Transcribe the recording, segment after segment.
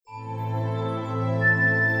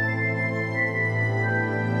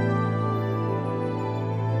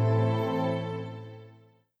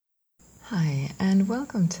and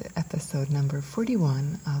welcome to episode number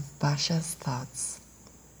 41 of Basha's Thoughts.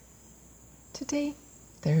 Today,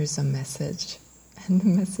 there is a message, and the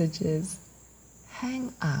message is,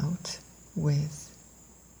 hang out with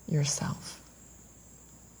yourself.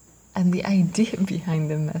 And the idea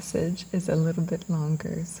behind the message is a little bit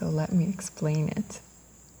longer, so let me explain it.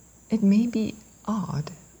 It may be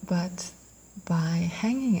odd, but by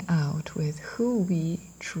hanging out with who we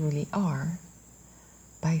truly are,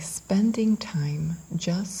 by spending time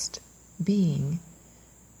just being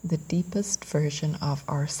the deepest version of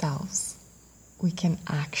ourselves, we can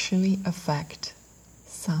actually affect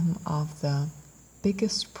some of the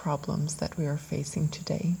biggest problems that we are facing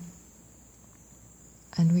today.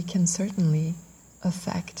 And we can certainly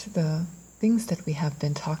affect the things that we have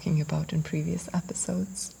been talking about in previous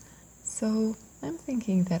episodes. So I'm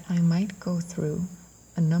thinking that I might go through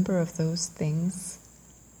a number of those things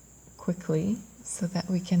quickly so that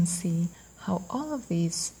we can see how all of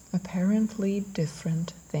these apparently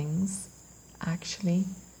different things actually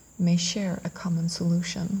may share a common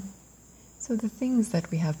solution. So the things that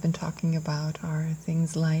we have been talking about are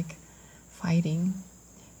things like fighting,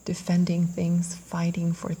 defending things,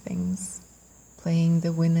 fighting for things, playing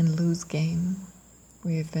the win and lose game.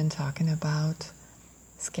 We've been talking about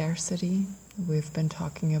scarcity. We've been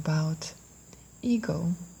talking about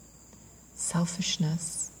ego,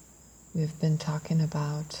 selfishness. We've been talking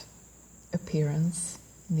about appearance,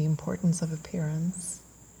 the importance of appearance.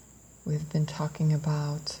 We've been talking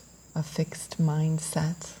about a fixed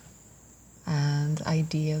mindset and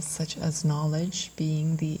ideas such as knowledge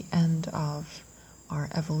being the end of our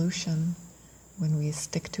evolution when we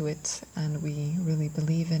stick to it and we really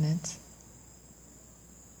believe in it.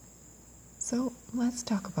 So let's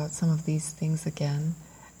talk about some of these things again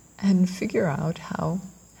and figure out how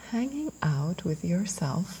hanging out with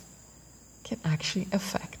yourself can actually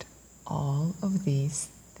affect all of these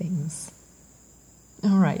things.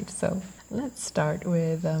 All right, so let's start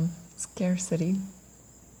with scarcity.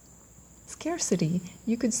 Scarcity,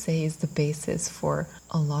 you could say, is the basis for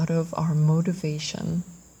a lot of our motivation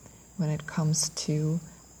when it comes to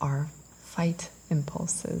our fight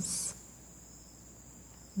impulses.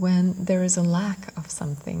 When there is a lack of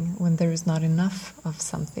something, when there is not enough of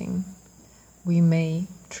something, we may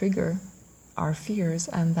trigger our fears,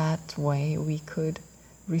 and that way we could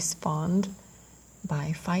respond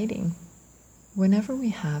by fighting. Whenever we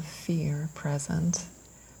have fear present,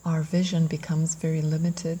 our vision becomes very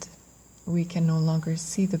limited. We can no longer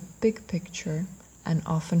see the big picture and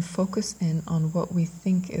often focus in on what we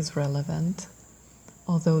think is relevant,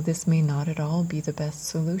 although this may not at all be the best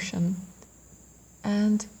solution.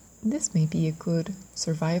 And this may be a good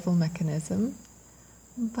survival mechanism,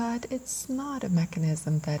 but it's not a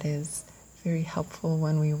mechanism that is very helpful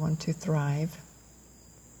when we want to thrive.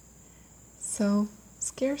 So,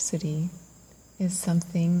 scarcity is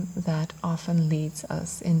something that often leads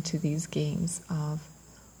us into these games of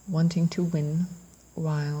wanting to win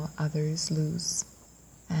while others lose.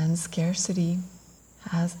 And scarcity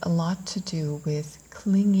has a lot to do with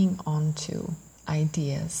clinging onto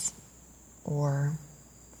ideas or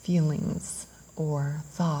feelings or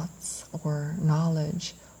thoughts or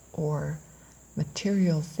knowledge or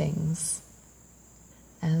material things.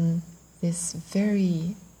 And this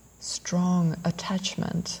very strong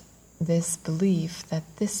attachment, this belief that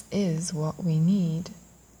this is what we need,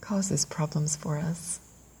 causes problems for us.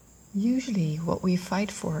 Usually what we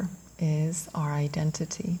fight for is our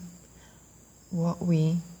identity, what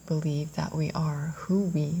we believe that we are, who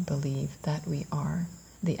we believe that we are,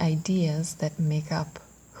 the ideas that make up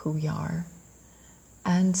who we are.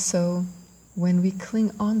 And so when we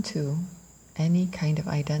cling onto any kind of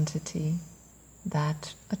identity,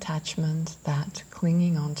 that attachment, that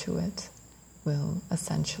clinging onto it, will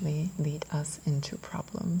essentially lead us into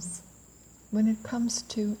problems. When it comes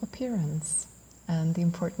to appearance and the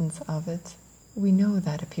importance of it, we know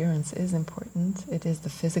that appearance is important. It is the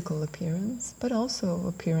physical appearance, but also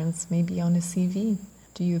appearance maybe on a CV.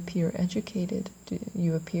 Do you appear educated? Do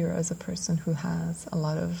you appear as a person who has a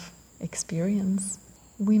lot of experience?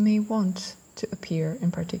 We may want to appear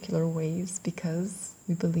in particular ways because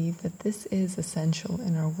we believe that this is essential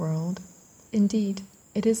in our world. Indeed,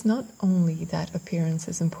 it is not only that appearance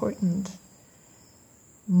is important.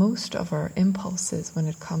 Most of our impulses when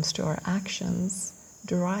it comes to our actions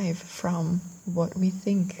derive from what we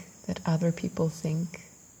think that other people think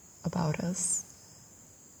about us.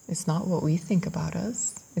 It's not what we think about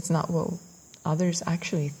us. It's not what others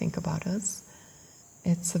actually think about us.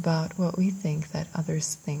 It's about what we think that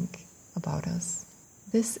others think about us.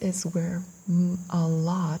 This is where a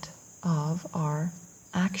lot of our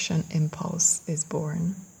action impulse is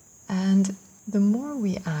born. And the more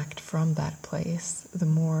we act from that place, the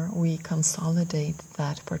more we consolidate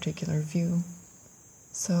that particular view.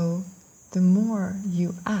 So the more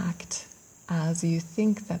you act as you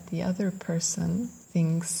think that the other person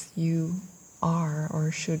thinks you are or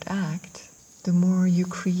should act, the more you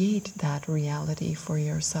create that reality for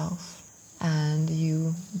yourself and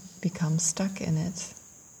you become stuck in it.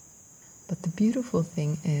 But the beautiful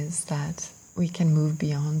thing is that we can move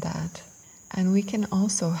beyond that, and we can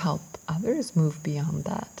also help others move beyond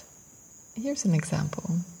that. Here's an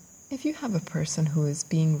example. If you have a person who is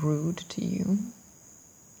being rude to you,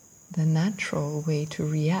 the natural way to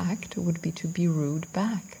react would be to be rude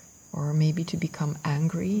back, or maybe to become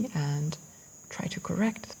angry and try to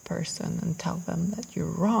correct the person and tell them that you're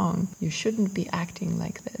wrong, you shouldn't be acting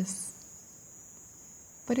like this.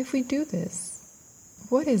 But if we do this,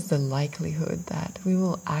 what is the likelihood that we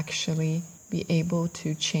will actually be able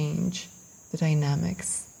to change the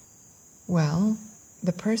dynamics? Well,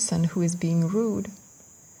 the person who is being rude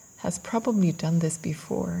has probably done this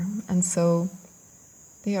before, and so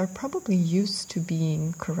they are probably used to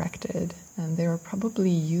being corrected, and they are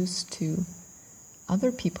probably used to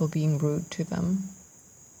other people being rude to them.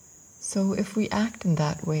 So if we act in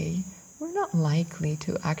that way, we're not likely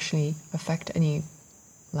to actually affect any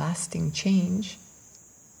lasting change.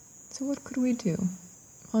 So what could we do?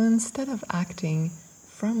 Well, instead of acting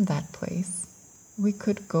from that place, we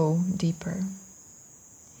could go deeper.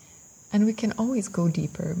 And we can always go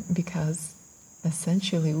deeper because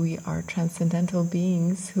essentially we are transcendental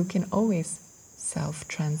beings who can always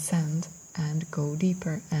self-transcend and go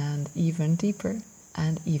deeper and even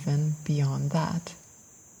beyond that.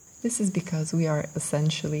 This is because we are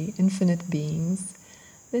essentially infinite beings.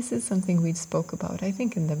 This is something we spoke about, I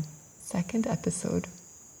think, in the second episode,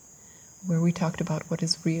 where we talked about what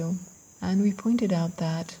is real. And we pointed out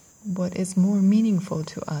that what is more meaningful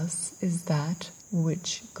to us is that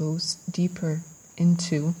which goes deeper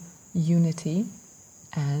into unity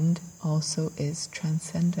and also is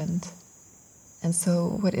transcendent. And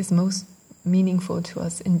so what is most meaningful to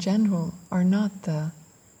us in general are not the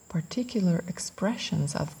particular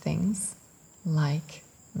expressions of things, like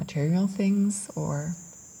material things or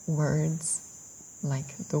words,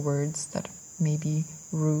 like the words that may be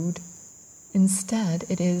rude. Instead,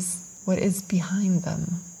 it is what is behind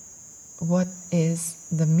them. What is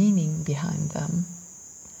the meaning behind them?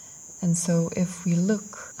 And so if we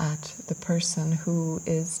look at the person who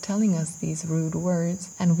is telling us these rude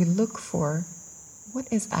words and we look for what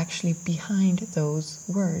is actually behind those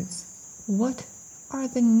words, what are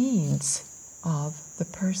the needs of the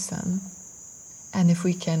person? And if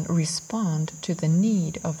we can respond to the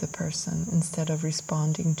need of the person instead of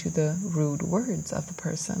responding to the rude words of the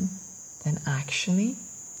person, then actually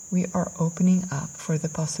we are opening up for the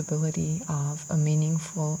possibility of a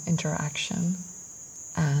meaningful interaction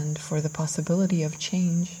and for the possibility of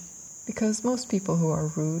change. Because most people who are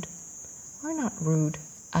rude are not rude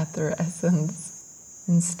at their essence.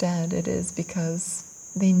 Instead, it is because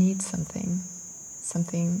they need something.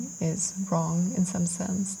 Something is wrong in some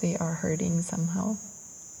sense. They are hurting somehow.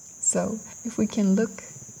 So if we can look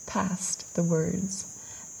past the words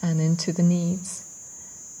and into the needs,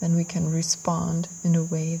 then we can respond in a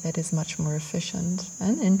way that is much more efficient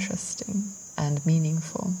and interesting and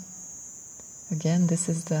meaningful. Again, this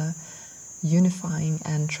is the unifying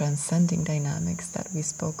and transcending dynamics that we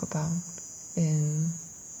spoke about in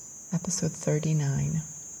episode 39.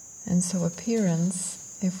 And so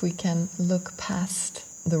appearance, if we can look past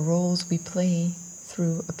the roles we play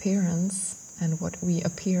through appearance and what we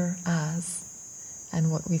appear as and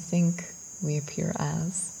what we think we appear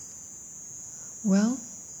as, well,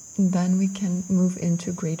 then we can move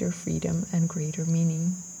into greater freedom and greater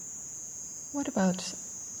meaning. What about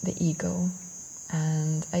the ego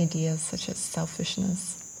and ideas such as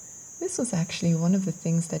selfishness? This was actually one of the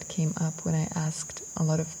things that came up when I asked a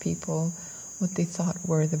lot of people what they thought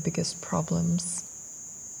were the biggest problems.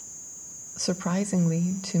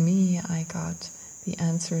 Surprisingly, to me, I got the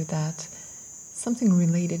answer that something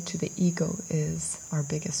related to the ego is our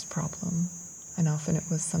biggest problem. And often it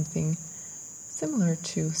was something similar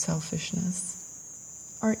to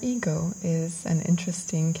selfishness. Our ego is an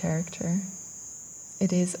interesting character.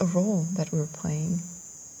 It is a role that we're playing.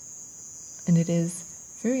 And it is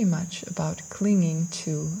very much about clinging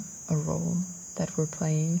to a role that we're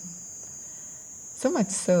playing. So much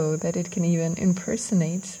so that it can even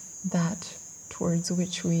impersonate that towards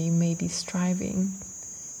which we may be striving.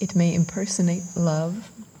 It may impersonate love.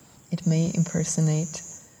 It may impersonate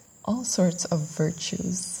all sorts of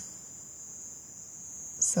virtues.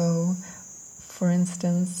 So, for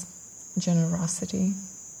instance, generosity.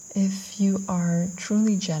 If you are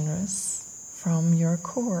truly generous from your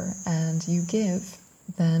core and you give,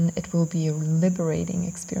 then it will be a liberating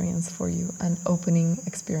experience for you, an opening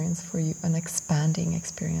experience for you, an expanding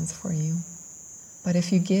experience for you. But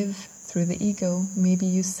if you give through the ego, maybe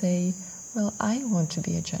you say, well, I want to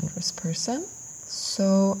be a generous person,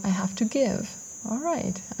 so I have to give. All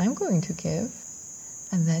right, I'm going to give.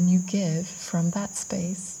 And then you give from that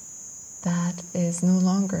space that is no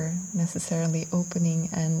longer necessarily opening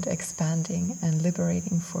and expanding and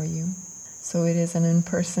liberating for you. So it is an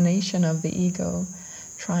impersonation of the ego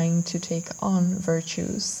trying to take on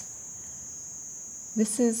virtues.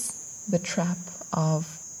 This is the trap of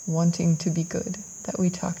wanting to be good that we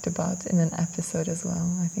talked about in an episode as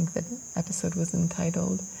well. I think that episode was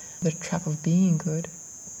entitled The Trap of Being Good.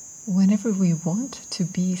 Whenever we want to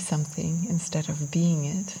be something instead of being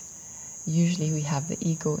it, usually we have the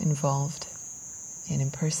ego involved in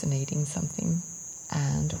impersonating something,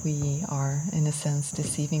 and we are, in a sense,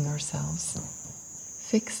 deceiving ourselves.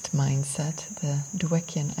 Fixed mindset, the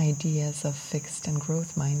Dwekian ideas of fixed and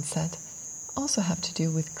growth mindset, also have to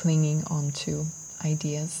do with clinging onto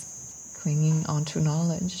ideas, clinging onto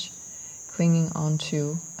knowledge, clinging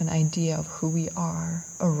onto an idea of who we are,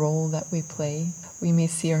 a role that we play. We may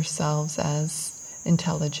see ourselves as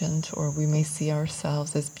intelligent, or we may see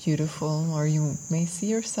ourselves as beautiful, or you may see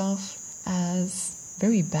yourself as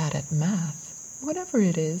very bad at math. Whatever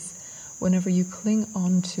it is, whenever you cling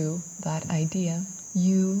onto that idea,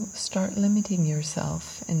 you start limiting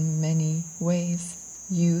yourself in many ways.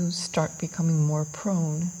 You start becoming more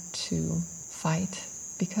prone to fight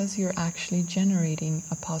because you're actually generating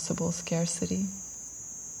a possible scarcity.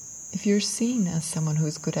 If you're seen as someone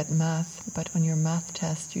who's good at math, but on your math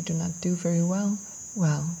test you do not do very well,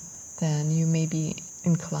 then you may be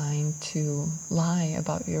inclined to lie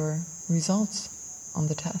about your results on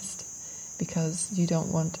the test because you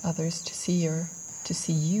don't want others to see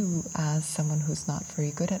you as someone who's not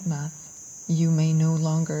very good at math. You may no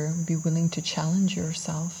longer be willing to challenge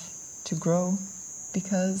yourself to grow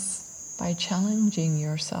because by challenging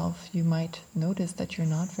yourself, you might notice that you're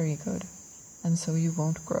not very good, and so you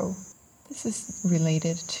won't grow. This is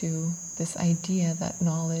related to this idea that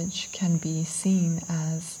knowledge can be seen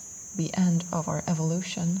as the end of our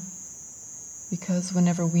evolution, because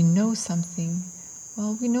whenever we know something,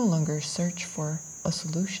 we no longer search for a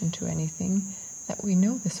solution to anything that we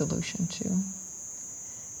know the solution to.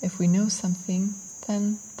 If we know something,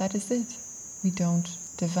 then that is it. We don't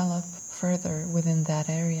develop further within that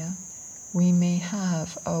area. We may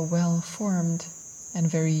have a well-formed and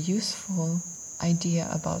very useful idea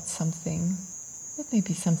about something. It may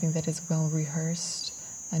be something that is well-rehearsed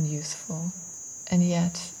and useful, and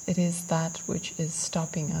yet it is that which is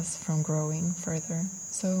stopping us from growing further.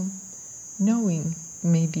 So knowing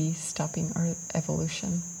may be stopping our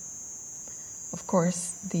evolution. Of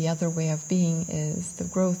course, the other way of being is the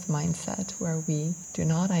growth mindset, where we do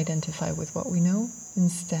not identify with what we know.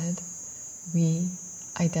 Instead, we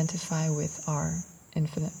identify with our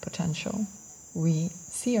infinite potential. We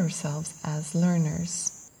see ourselves as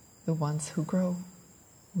learners, the ones who grow.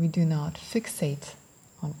 We do not fixate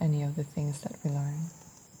on any of the things that we learn.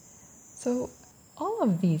 So all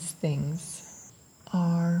of these things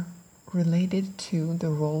are related to the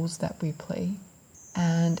roles that we play,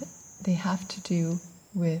 and they have to do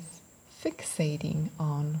with fixating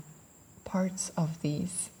on parts of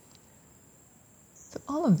these. So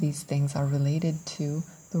all of these things are related to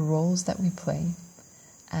the roles that we play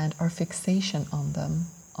and our fixation on them,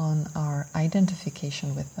 on our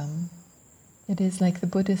identification with them. It is like the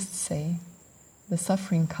Buddhists say, the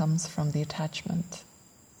suffering comes from the attachment,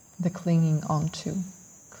 the clinging onto.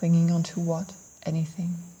 Clinging onto what?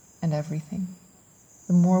 Anything and everything.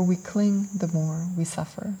 The more we cling, the more we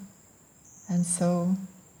suffer. And so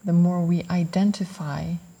the more we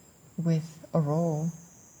identify with a role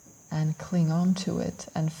and cling on to it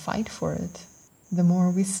and fight for it, the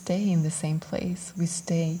more we stay in the same place, we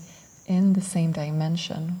stay in the same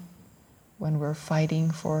dimension. When we're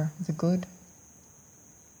fighting for the good,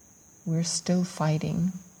 we're still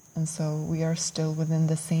fighting, and so we are still within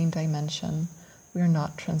the same dimension. We're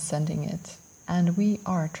not transcending it. And we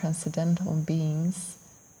are transcendental beings,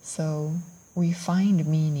 so we find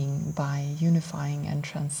meaning by unifying and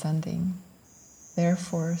transcending.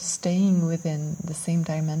 Therefore, staying within the same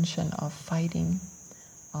dimension of fighting,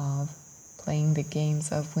 of playing the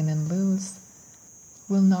games of win and lose,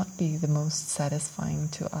 will not be the most satisfying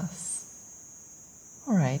to us.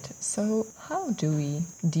 All right, so how do we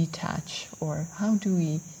detach, or how do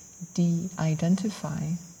we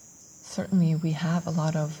de-identify? Certainly we have a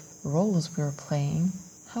lot of roles we're playing.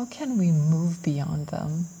 How can we move beyond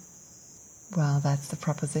them? Well, that's the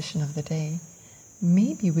proposition of the day.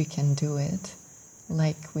 maybe we can do it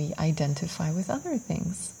like we identify with other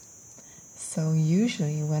things. So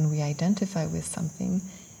usually when we identify with something,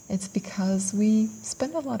 it's because we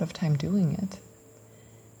spend a lot of time doing it.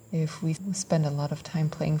 If we spend a lot of time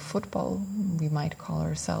playing football, we might call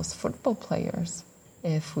ourselves football players.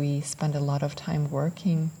 If we spend a lot of time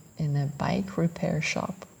working in a bike repair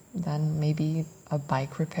shop, then maybe a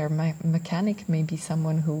bike repair mechanic may be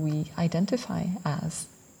someone who we identify as.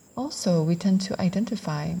 Also, we tend to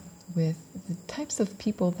identify with the types of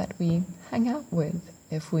people that we hang out with.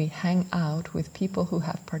 If we hang out with people who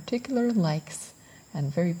have particular likes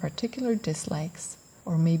and very particular dislikes,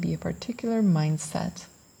 or maybe a particular mindset,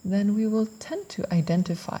 then we will tend to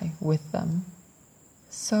identify with them.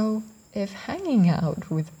 So, if hanging out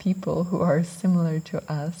with people who are similar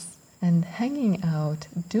to us and hanging out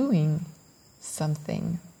doing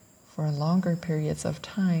something for longer periods of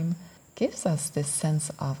time gives us this sense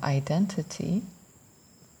of identity,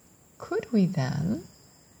 could we then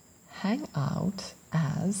hang out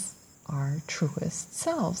as our truest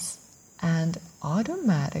selves and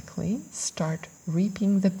automatically start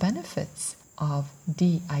reaping the benefits of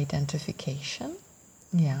de-identification?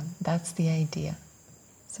 Yeah, that's the idea.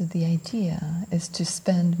 So the idea is to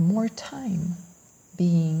spend more time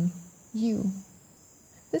being you.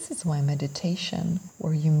 This is why meditation,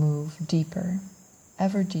 where you move deeper,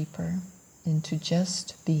 ever deeper, into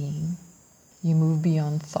just being. You move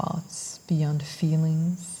beyond thoughts, beyond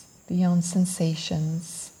feelings, beyond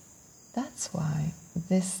sensations. That's why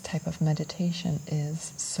this type of meditation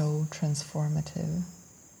is so transformative.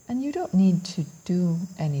 And you don't need to do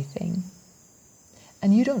anything.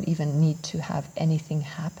 And you don't even need to have anything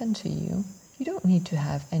happen to you. You don't need to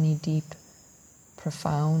have any deep,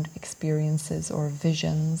 profound experiences or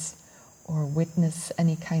visions or witness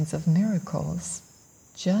any kinds of miracles.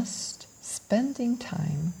 Just spending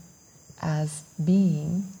time as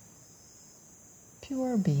being,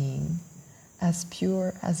 as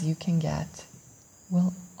pure as you can get,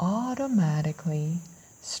 will automatically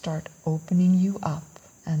start opening you up,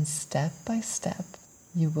 and step by step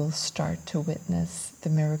you will start to witness the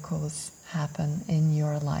miracles happen in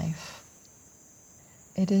your life.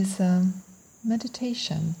 It is a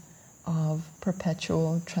meditation of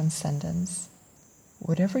perpetual transcendence.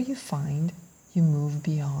 Whatever you find, you move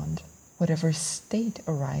beyond. Whatever state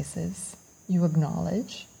arises, you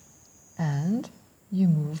acknowledge and you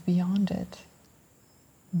move beyond it.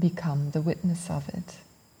 Become the witness of it.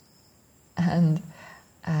 And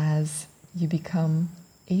as you become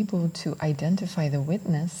able to identify the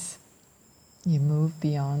witness, you move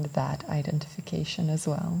beyond that identification as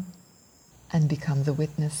well and become the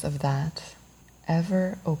witness of that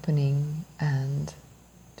ever opening and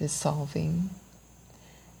dissolving.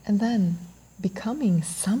 And then becoming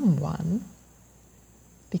someone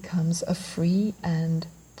becomes a free and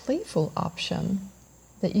playful option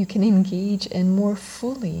that you can engage in more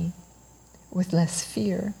fully, with less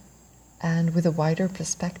fear and with a wider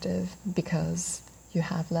perspective, because you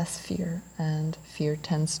have less fear, and fear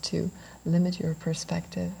tends to limit your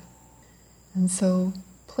perspective. And so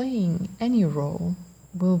playing any role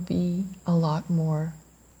will be a lot more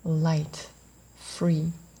light,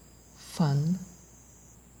 free, fun,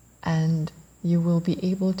 and you will be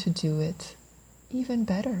able to do it even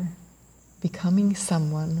better. Becoming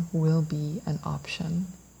someone will be an option,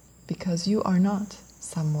 because you are not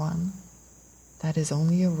someone. That is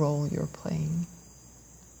only a role you're playing.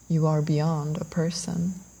 You are beyond a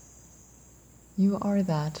person. You are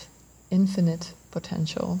that infinite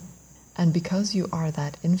potential. And because you are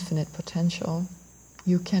that infinite potential,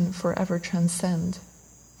 you can forever transcend,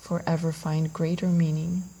 forever find greater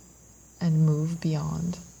meaning, and move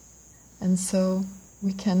beyond. And so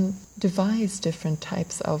we can devise different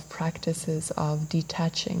types of practices of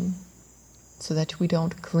detaching so that we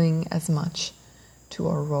don't cling as much to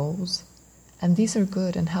our roles. And these are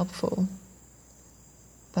good and helpful.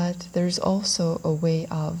 But there's also a way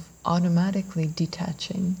of automatically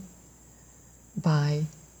detaching by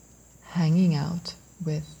hanging out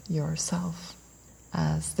with yourself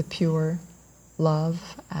as the pure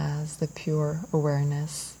love, as the pure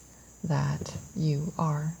awareness that you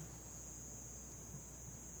are.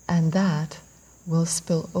 And that will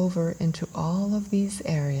spill over into all of these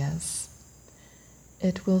areas.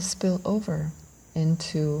 It will spill over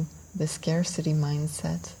into the scarcity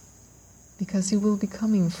mindset, because you will be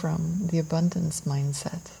coming from the abundance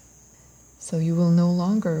mindset. So you will no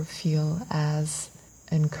longer feel as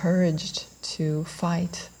encouraged to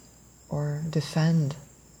fight or defend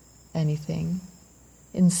anything.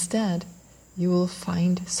 Instead, you will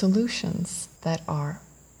find solutions that are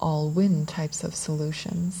all-win types of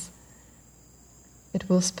solutions. It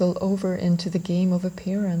will spill over into the game of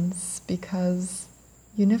appearance, because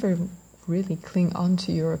you never really cling on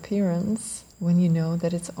to your appearance when you know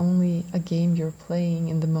that it's only a game you're playing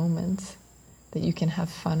in the moment that you can have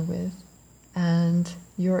fun with. And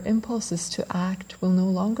your impulses to act will no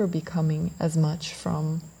longer be coming as much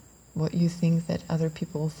from what you think that other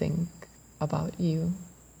people think about you.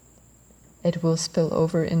 It will spill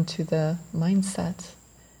over into the mindset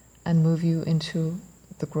and move you into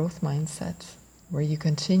the growth mindset, where you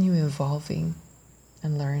continue evolving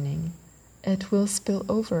and learning. It will spill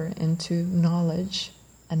over into knowledge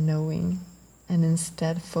and knowing, and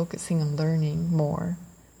instead focusing on learning more.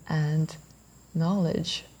 And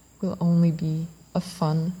knowledge will only be a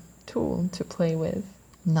fun tool to play with,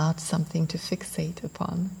 not something to fixate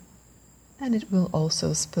upon. And it will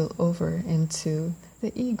also spill over into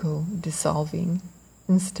the ego dissolving,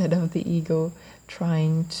 instead of the ego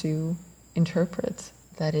trying to interpret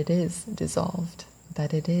that it is dissolved,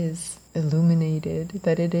 that it is illuminated,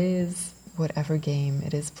 that it is whatever game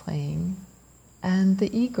it is playing. And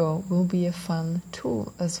the ego will be a fun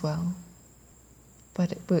tool as well,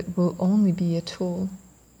 but it will only be a tool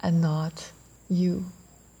and not you.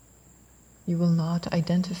 You will not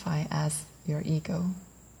identify as your ego.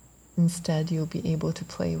 Instead, you'll be able to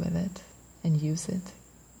play with it and use it.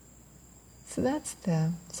 So that's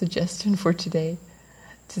the suggestion for today,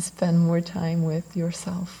 to spend more time with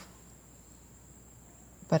yourself,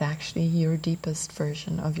 but actually your deepest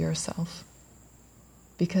version of yourself.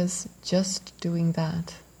 Because just doing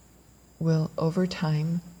that will, over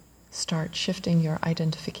time, start shifting your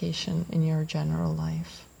identification in your general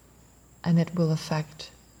life, and it will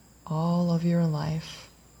affect all of your life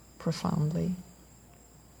profoundly.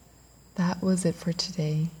 That was it for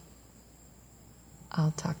today.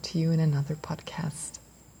 I'll talk to you in another podcast.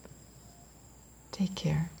 Take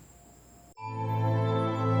care.